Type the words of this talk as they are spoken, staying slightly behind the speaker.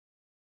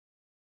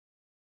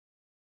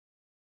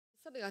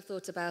Something I've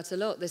thought about a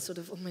lot, this sort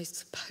of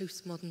almost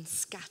postmodern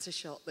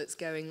scattershot that's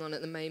going on at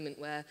the moment,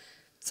 where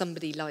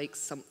somebody likes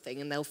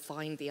something and they'll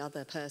find the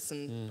other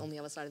person on the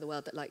other side of the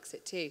world that likes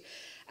it too.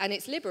 And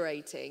it's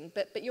liberating,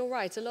 but you're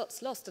right, a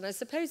lot's lost. And I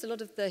suppose a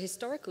lot of the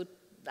historical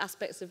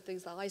aspects of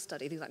things that I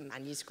study, things like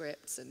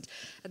manuscripts and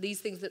these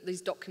things,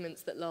 these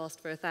documents that last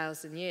for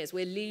 1,000 years,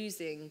 we're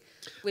losing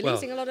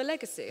a lot of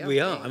legacy, aren't we?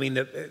 We are. I mean,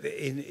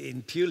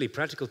 in purely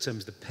practical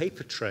terms, the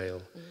paper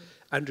trail,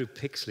 Andrew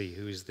Pixley,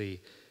 who is the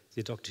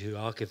Doctor Who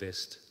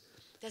archivist.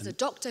 There's a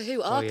Doctor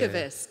Who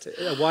archivist.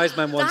 A wise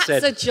man once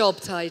said... That's a job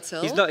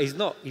title. He's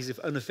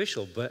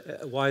unofficial, but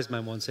a wise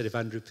man once said if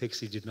Andrew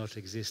Pixley did not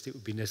exist, it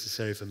would be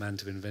necessary for man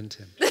to invent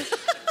him.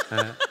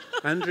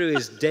 Andrew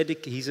is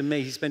dedicated, he's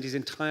amazing, he spent his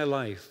entire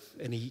life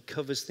and he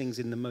covers things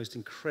in the most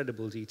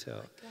incredible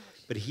detail.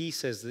 But he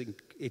says that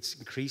it's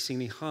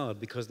increasingly hard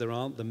because there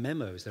aren't the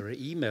memos, there are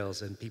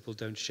emails and people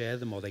don't share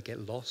them or they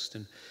get lost.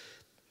 And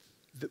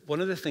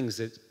one of the films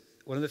that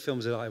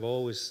I've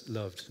always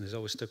loved and has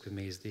always stuck with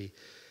me is the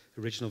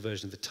original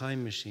version of The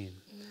Time Machine,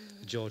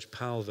 the George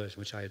Powell version,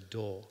 which I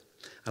adore.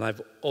 And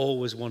I've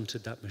always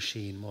wanted that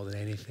machine more than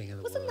anything in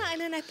the world. Wasn't that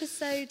in an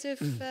episode of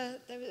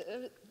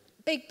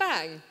Big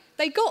Bang?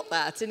 They got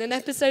that in an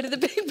episode of The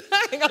Big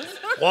Bang.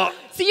 What?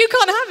 So you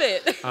can't have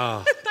it.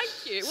 Oh, thank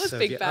you. It was so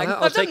Big Bang.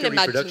 I'll I've take not a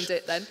imagined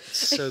it then.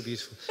 So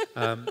beautiful.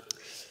 And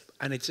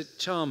it's a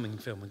charming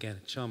film, again,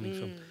 a charming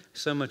film.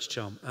 So much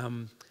charm.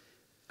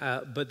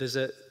 But there's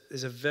a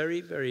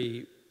very,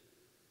 very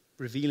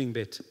revealing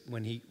bit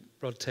when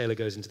Rod Taylor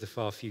goes into the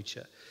far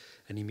future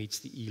and he meets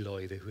the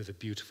Eloi, who are the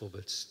beautiful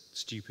but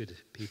stupid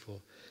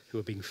people who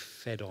are being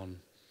fed on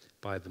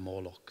by the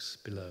Morlocks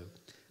below.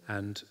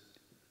 And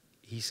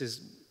he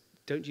says,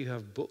 "Don't you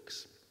have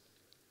books?"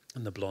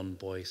 And the blonde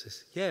boy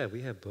says, "Yeah,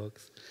 we have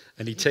books."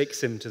 And he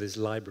takes him to this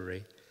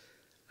library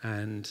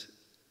and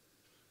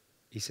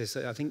he says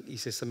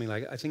something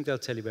like, "I think they'll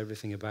tell you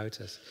everything about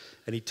us."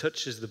 And he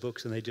touches the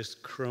books and they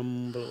just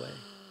crumble away.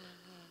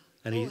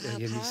 And he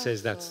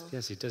says,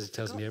 yes, he does. It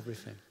tells me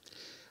everything.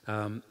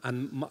 And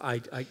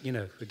I,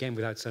 again,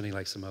 without sounding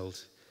like some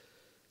old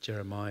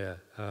Jeremiah,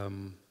 I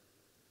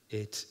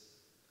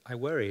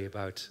worry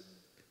about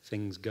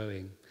things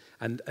going,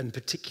 and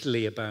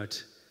particularly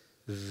about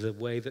the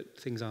way that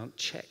things aren't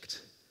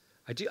checked.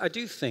 I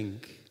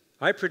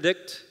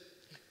predict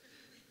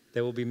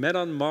there will be men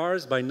on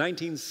Mars by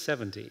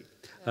 1970.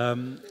 A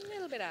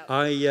little bit out.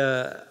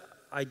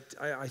 I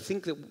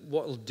think that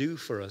what will do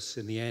for us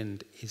in the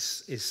end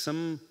is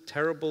some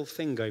terrible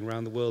thing going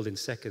around the world in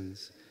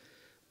seconds,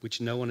 which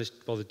no one has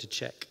bothered to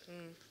check.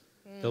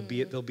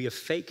 There'll be a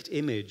faked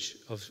image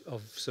of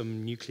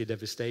some nuclear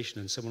devastation,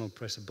 and someone will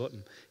press a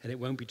button, and it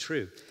won't be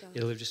true.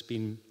 It'll have just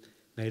been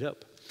made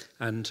up.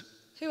 And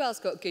who else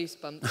got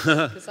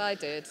goosebumps? Because I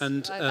did.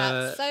 And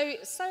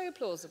that's so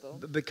plausible.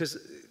 Because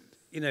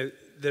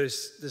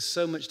there's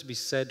so much to be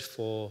said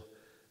for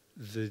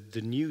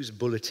the news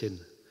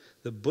bulletin.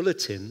 The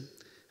bulletin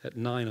at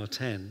 9 or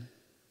 10,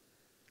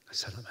 I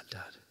sound like my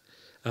dad,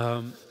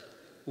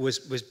 was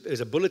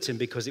a bulletin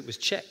because it was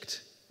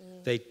checked.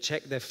 They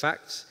checked their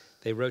facts,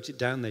 they wrote it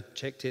down, they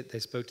checked it, they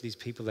spoke to these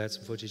people, they had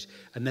some footage,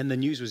 and then the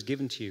news was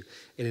given to you.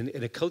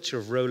 In a culture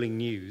of rolling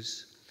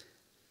news,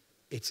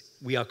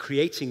 we are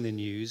creating the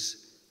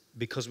news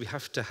because we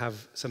have to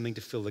have something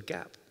to fill the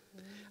gap.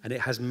 And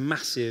it has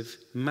massive,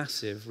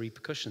 massive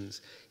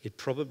repercussions. It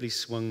probably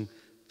swung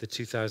the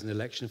 2000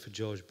 election for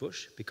George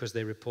Bush because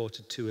they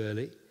reported too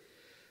early.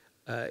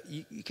 I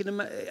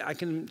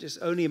can just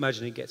only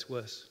imagine it gets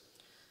worse.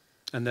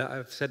 And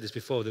I've said this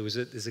before. There was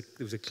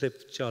a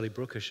clip Charlie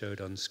Brooker showed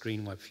on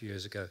Screenwipe a few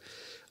years ago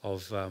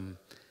of a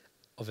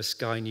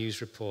Sky News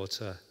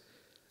reporter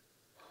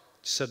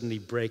suddenly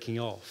breaking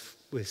off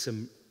with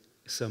some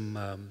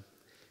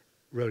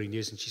rolling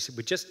news, and she said,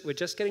 "We're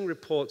just getting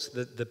reports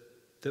that the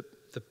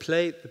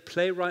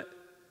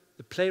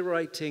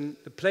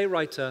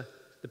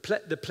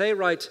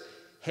playwright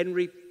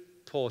Henry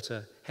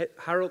Porter,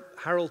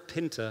 Harold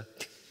Pinter,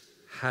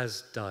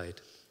 has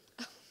died.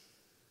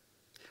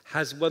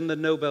 Has won the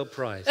Nobel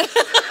Prize."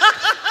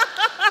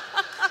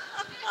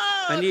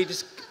 And you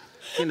just,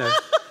 you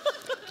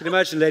can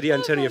imagine Lady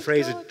Antonia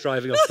Fraser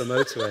driving off the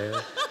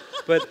motorway.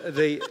 But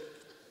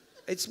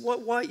it's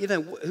why,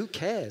 who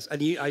cares?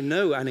 And I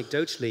know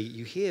anecdotally,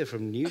 you hear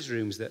from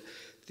newsrooms that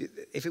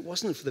if it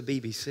wasn't for the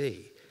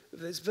BBC,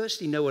 there's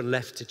virtually no one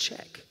left to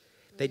check.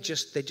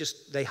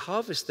 They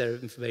harvest their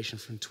information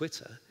from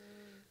Twitter.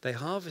 They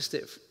harvest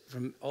it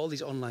from all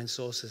these online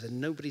sources,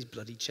 and nobody's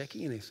bloody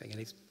checking anything, and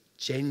it's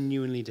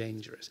genuinely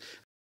dangerous.